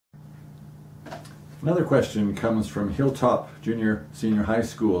Another question comes from Hilltop Senior High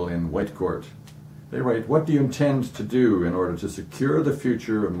School in Whitecourt. They write, what do you intend to do in order to secure the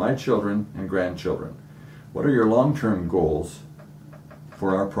future of my children and grandchildren? What are your long-term goals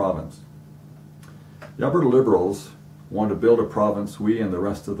for our province? The Alberta Liberals want to build a province we and the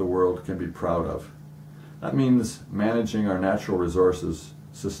rest of the world can be proud of. That means managing our natural resources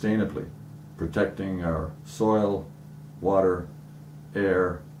sustainably, protecting our soil, water,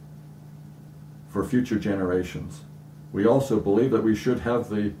 air, for future generations. We also believe that we should have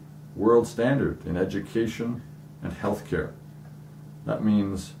the world standard in education and healthcare. That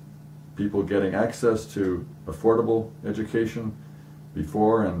means people getting access to affordable education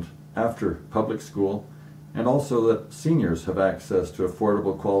before and after public school, and also that seniors have access to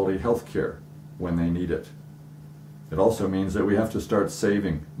affordable quality healthcare when they need it. It also means that we have to start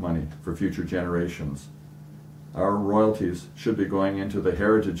saving money for future generations. Our royalties should be going into the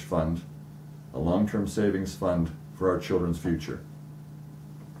Heritage Fund, a long-term savings fund for our children's future.